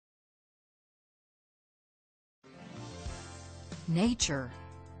nature,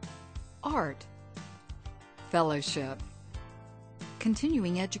 art, fellowship,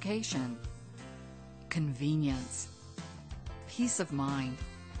 continuing education, convenience, peace of mind,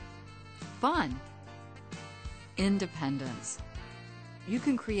 fun, independence. You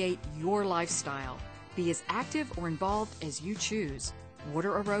can create your lifestyle. Be as active or involved as you choose.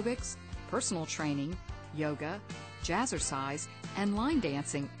 Water aerobics, personal training, yoga, jazzercise, and line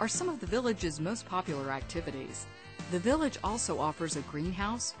dancing are some of the village's most popular activities. The village also offers a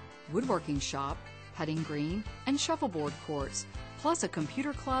greenhouse, woodworking shop, putting green, and shuffleboard courts, plus a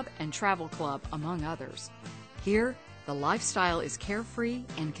computer club and travel club, among others. Here, the lifestyle is carefree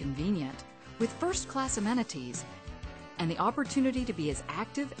and convenient, with first-class amenities and the opportunity to be as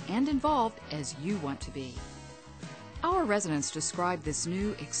active and involved as you want to be. Our residents describe this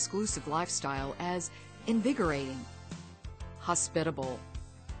new exclusive lifestyle as invigorating, hospitable,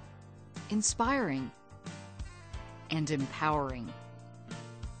 inspiring, and empowering.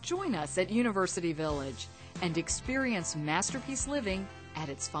 Join us at University Village and experience masterpiece living at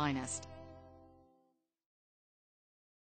its finest.